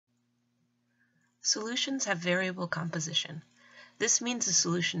Solutions have variable composition. This means a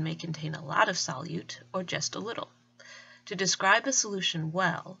solution may contain a lot of solute or just a little. To describe a solution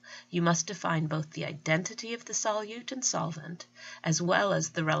well, you must define both the identity of the solute and solvent, as well as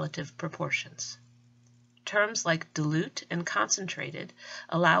the relative proportions. Terms like dilute and concentrated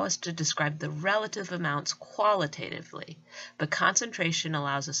allow us to describe the relative amounts qualitatively, but concentration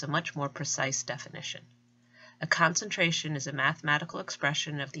allows us a much more precise definition. A concentration is a mathematical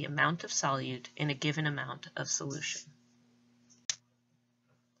expression of the amount of solute in a given amount of solution.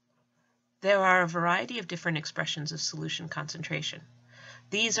 There are a variety of different expressions of solution concentration.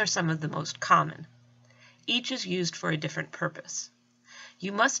 These are some of the most common. Each is used for a different purpose.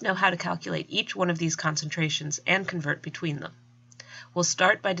 You must know how to calculate each one of these concentrations and convert between them. We'll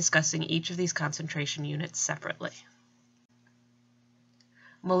start by discussing each of these concentration units separately.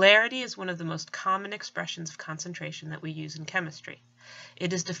 Molarity is one of the most common expressions of concentration that we use in chemistry.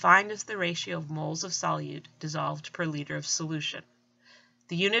 It is defined as the ratio of moles of solute dissolved per liter of solution.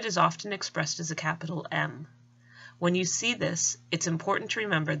 The unit is often expressed as a capital M. When you see this, it's important to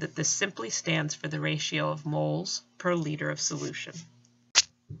remember that this simply stands for the ratio of moles per liter of solution.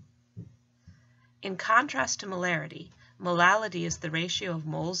 In contrast to molarity, molality is the ratio of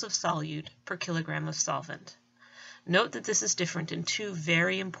moles of solute per kilogram of solvent. Note that this is different in two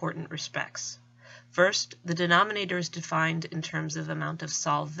very important respects. First, the denominator is defined in terms of amount of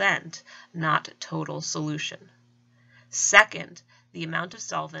solvent, not total solution. Second, the amount of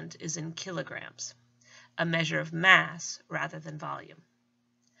solvent is in kilograms, a measure of mass rather than volume.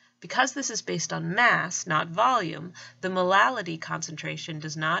 Because this is based on mass, not volume, the molality concentration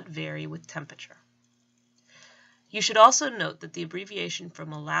does not vary with temperature. You should also note that the abbreviation for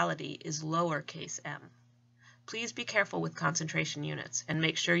molality is lowercase m. Please be careful with concentration units and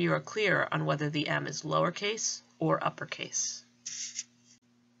make sure you are clear on whether the m is lowercase or uppercase.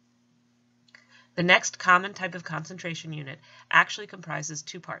 The next common type of concentration unit actually comprises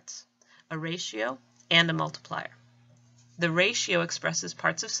two parts, a ratio and a multiplier. The ratio expresses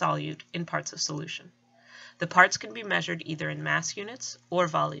parts of solute in parts of solution. The parts can be measured either in mass units or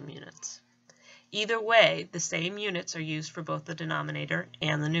volume units. Either way, the same units are used for both the denominator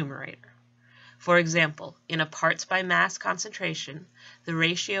and the numerator. For example, in a parts by mass concentration, the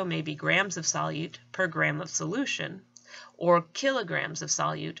ratio may be grams of solute per gram of solution, or kilograms of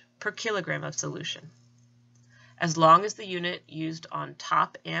solute per kilogram of solution. As long as the unit used on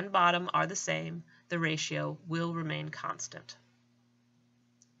top and bottom are the same, the ratio will remain constant.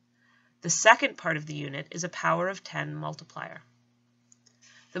 The second part of the unit is a power of 10 multiplier.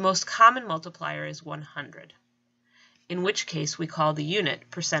 The most common multiplier is 100, in which case we call the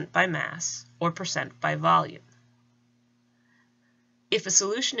unit percent by mass or percent by volume. If a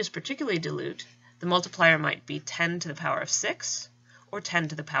solution is particularly dilute, the multiplier might be 10 to the power of 6 or 10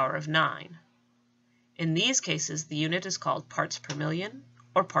 to the power of 9. In these cases, the unit is called parts per million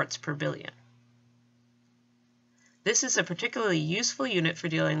or parts per billion. This is a particularly useful unit for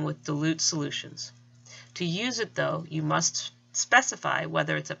dealing with dilute solutions. To use it, though, you must specify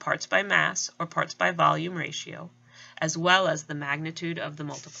whether it's a parts by mass or parts by volume ratio, as well as the magnitude of the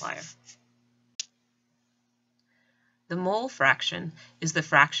multiplier. The mole fraction is the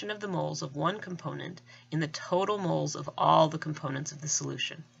fraction of the moles of one component in the total moles of all the components of the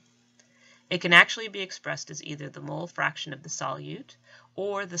solution. It can actually be expressed as either the mole fraction of the solute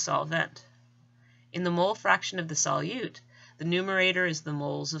or the solvent. In the mole fraction of the solute, the numerator is the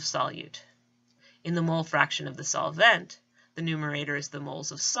moles of solute. In the mole fraction of the solvent, the numerator is the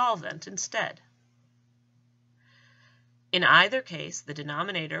moles of solvent instead. In either case, the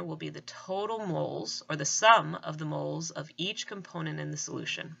denominator will be the total moles, or the sum of the moles of each component in the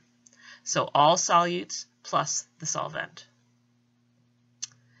solution. So all solutes plus the solvent.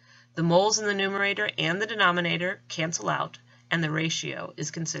 The moles in the numerator and the denominator cancel out, and the ratio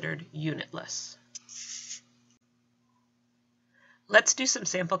is considered unitless. Let's do some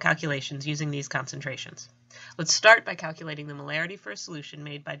sample calculations using these concentrations. Let's start by calculating the molarity for a solution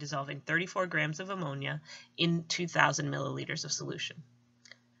made by dissolving 34 grams of ammonia in 2,000 milliliters of solution.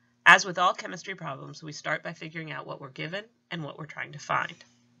 As with all chemistry problems, we start by figuring out what we're given and what we're trying to find.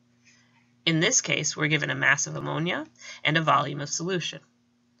 In this case, we're given a mass of ammonia and a volume of solution.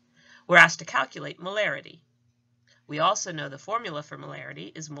 We're asked to calculate molarity. We also know the formula for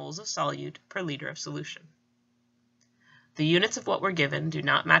molarity is moles of solute per liter of solution. The units of what we're given do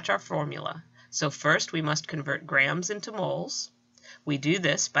not match our formula, so first we must convert grams into moles. We do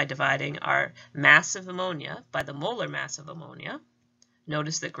this by dividing our mass of ammonia by the molar mass of ammonia.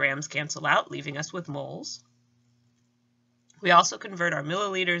 Notice that grams cancel out, leaving us with moles. We also convert our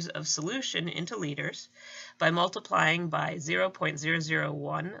milliliters of solution into liters by multiplying by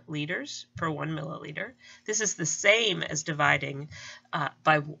 0.001 liters per 1 milliliter. This is the same as dividing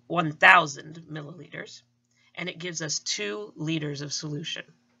by 1,000 milliliters, and it gives us 2 liters of solution.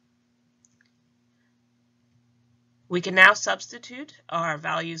 We can now substitute our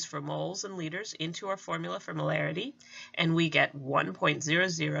values for moles and liters into our formula for molarity, and we get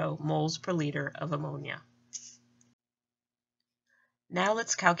 1.00 moles per liter of ammonia. Now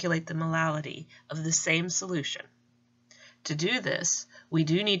let's calculate the molality of the same solution. To do this, we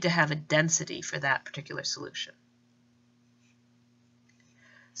do need to have a density for that particular solution.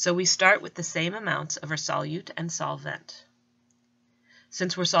 So we start with the same amounts of our solute and solvent.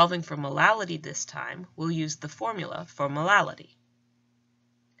 Since we're solving for molality this time, we'll use the formula for molality.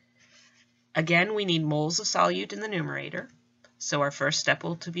 Again, we need moles of solute in the numerator, so our first step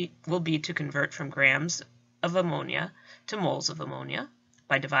will be to convert from grams of ammonia to moles of ammonia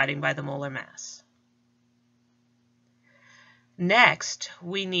by dividing by the molar mass. Next,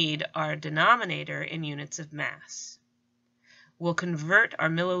 we need our denominator in units of mass. We'll convert our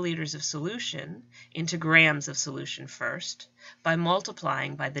milliliters of solution into grams of solution first by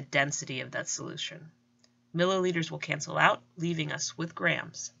multiplying by the density of that solution. Milliliters will cancel out, leaving us with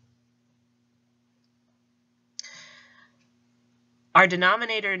grams. Our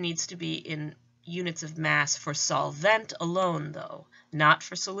denominator needs to be in units of mass for solvent alone, though, not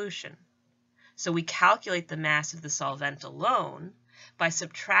for solution. So we calculate the mass of the solvent alone by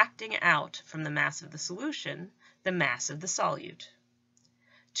subtracting out from the mass of the solution the mass of the solute.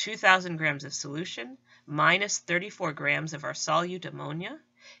 2,000 grams of solution minus 34 grams of our solute ammonia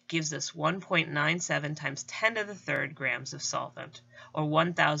gives us 1.97 times 10 to the third grams of solvent, or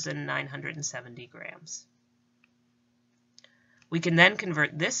 1,970 grams. We can then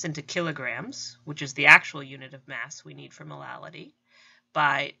convert this into kilograms, which is the actual unit of mass we need for molality,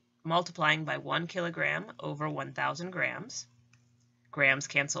 by multiplying by 1 kilogram over 1,000 grams. Grams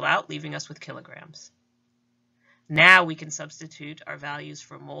cancel out, leaving us with kilograms. Now we can substitute our values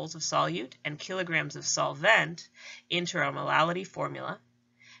for moles of solute and kilograms of solvent into our molality formula,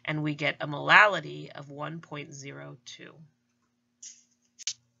 and we get a molality of 1.02.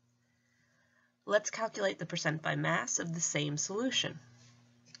 Let's calculate the percent by mass of the same solution.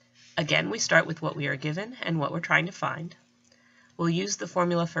 Again, we start with what we are given and what we're trying to find. We'll use the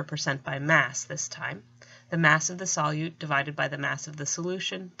formula for percent by mass this time, the mass of the solute divided by the mass of the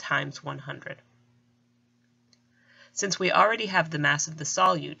solution times 100. Since we already have the mass of the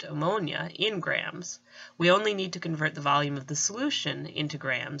solute, ammonia, in grams, we only need to convert the volume of the solution into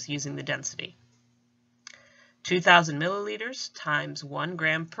grams using the density. 2,000 milliliters times 1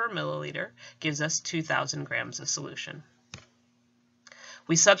 gram per milliliter gives us 2,000 grams of solution.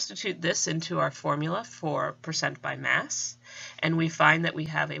 We substitute this into our formula for percent by mass, and we find that we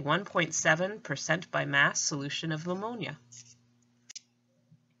have a 1.7% by mass solution of ammonia.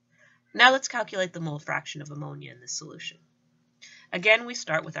 Now let's calculate the mole fraction of ammonia in this solution. Again, we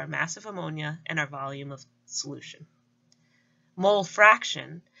start with our mass of ammonia and our volume of solution. Mole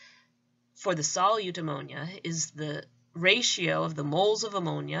fraction for the solute ammonia is the ratio of the moles of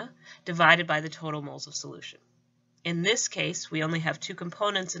ammonia divided by the total moles of solution. In this case, we only have 2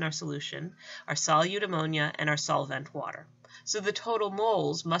 components in our solution, our solute ammonia and our solvent water. So the total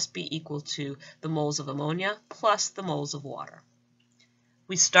moles must be equal to the moles of ammonia plus the moles of water.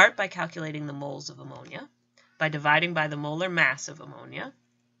 We start by calculating the moles of ammonia by dividing by the molar mass of ammonia.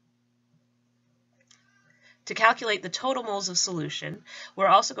 To calculate the total moles of solution, we're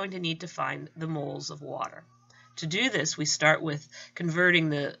also going to need to find the moles of water. To do this, we start with converting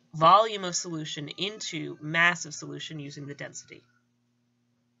the volume of solution into mass of solution using the density.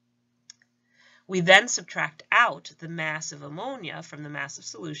 We then subtract out the mass of ammonia from the mass of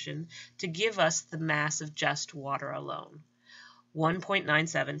solution to give us the mass of just water alone,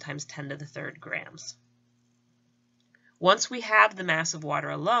 1.97 times 10 to the third grams. Once we have the mass of water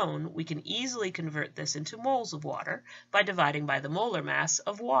alone, we can easily convert this into moles of water by dividing by the molar mass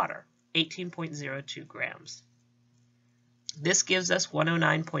of water, 18.02 grams. This gives us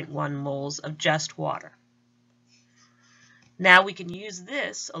 109.1 moles of just water. Now we can use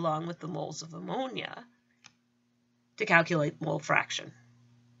this along with the moles of ammonia to calculate mole fraction.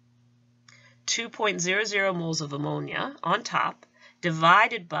 2.00 moles of ammonia on top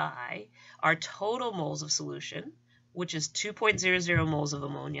divided by our total moles of solution, which is 2.00 moles of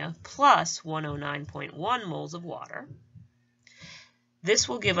ammonia plus 109.1 moles of water. This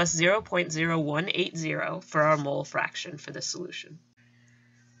will give us 0.0180 for our mole fraction for this solution.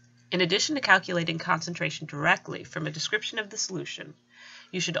 In addition to calculating concentration directly from a description of the solution,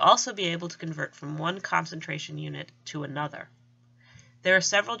 You should also be able to convert from one concentration unit to another. There are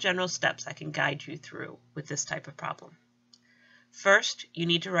several general steps I can guide you through with this type of problem. First, you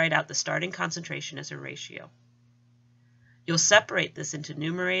need to write out the starting concentration as a ratio. You'll separate this into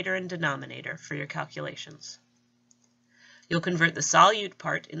numerator and denominator for your calculations. You'll convert the solute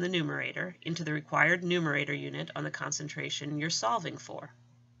part in the numerator into the required numerator unit on the concentration you're solving for.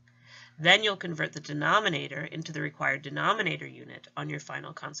 Then you'll convert the denominator into the required denominator unit on your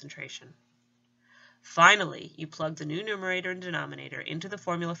final concentration. Finally, you plug the new numerator and denominator into the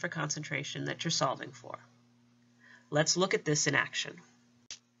formula for concentration that you're solving for. Let's look at this in action.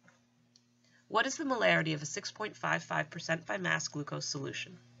 What is the molarity of a 6.55% by mass glucose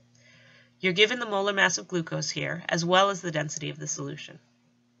solution? You're given the molar mass of glucose here, as well as the density of the solution.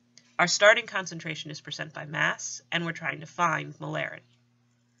 Our starting concentration is percent by mass, and we're trying to find molarity.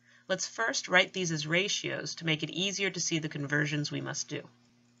 Let's first write these as ratios to make it easier to see the conversions we must do.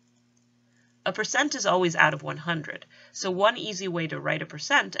 A percent is always out of 100, so one easy way to write a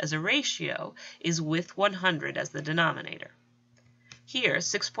percent as a ratio is with 100 as the denominator. Here,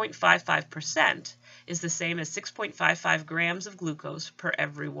 6.55% is the same as 6.55 grams of glucose per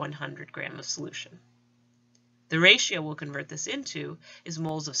every 100 grams of solution. The ratio we'll convert this into is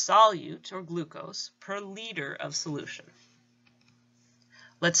moles of solute, or glucose, per liter of solution.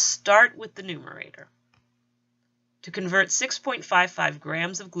 Let's start with the numerator. To convert 6.55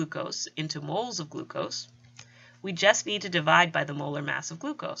 grams of glucose into moles of glucose, we just need to divide by the molar mass of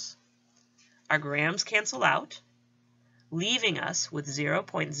glucose. Our grams cancel out, leaving us with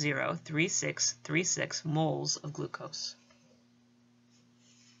 0.03636 moles of glucose.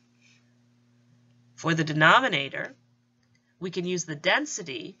 For the denominator, we can use the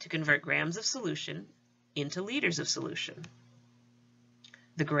density to convert grams of solution into liters of solution.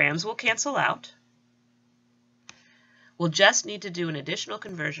 The grams will cancel out. We'll just need to do an additional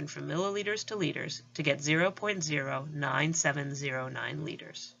conversion from milliliters to liters to get 0.09709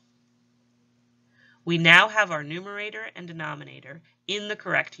 liters. We now have our numerator and denominator in the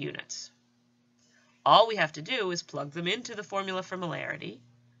correct units. All we have to do is plug them into the formula for molarity,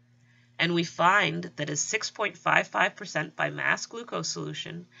 and we find that a 6.55% by mass glucose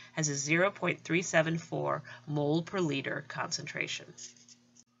solution has a 0.374 mole per liter concentration.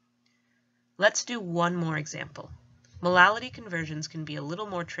 Let's do one more example. Molality conversions can be a little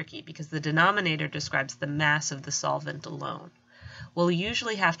more tricky because the denominator describes the mass of the solvent alone. We'll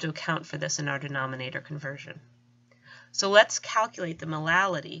usually have to account for this in our denominator conversion. So let's calculate the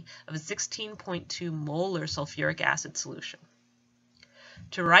molality of a 16.2 molar sulfuric acid solution.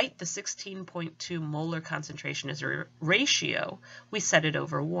 To write the 16.2 molar concentration as a ratio, we set it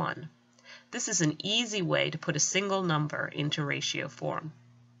over 1. This is an easy way to put a single number into ratio form.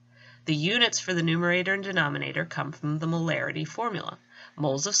 The units for the numerator and denominator come from the molarity formula,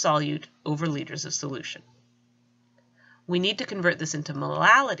 moles of solute over liters of solution. We need to convert this into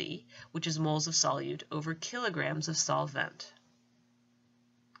molality, which is moles of solute over kilograms of solvent.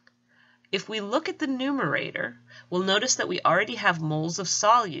 If we look at the numerator, we'll notice that we already have moles of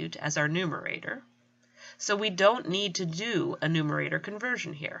solute as our numerator, so we don't need to do a numerator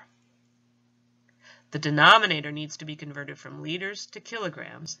conversion here. The denominator needs to be converted from liters to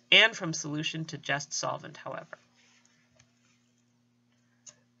kilograms and from solution to just solvent, however.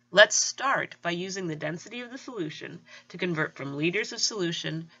 Let's start by using the density of the solution to convert from liters of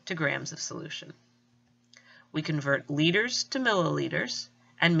solution to grams of solution. We convert liters to milliliters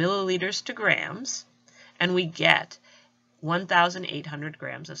and milliliters to grams, and we get 1,800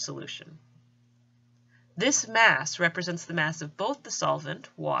 grams of solution. This mass represents the mass of both the solvent,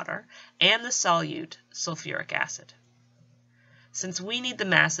 water, and the solute, sulfuric acid. Since we need the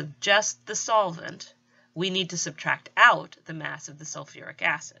mass of just the solvent, we need to subtract out the mass of the sulfuric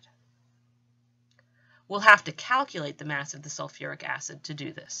acid. We'll have to calculate the mass of the sulfuric acid to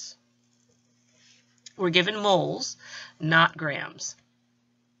do this. We're given moles, not grams.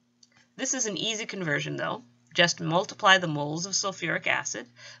 This is an easy conversion though. Just multiply the moles of sulfuric acid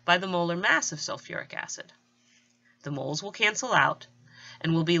by the molar mass of sulfuric acid. The moles will cancel out,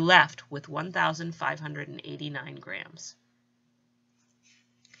 and we'll be left with 1,589 grams.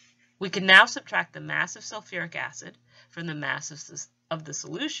 We can now subtract the mass of sulfuric acid from the mass of the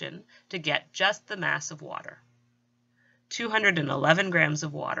solution to get just the mass of water. 211 grams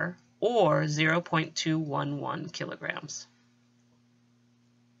of water, or 0.211 kilograms.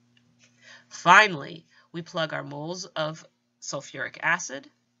 Finally, we plug our moles of sulfuric acid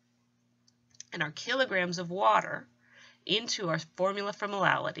and our kilograms of water into our formula for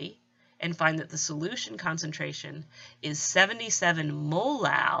molality and find that the solution concentration is 77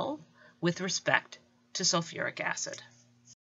 molal with respect to sulfuric acid.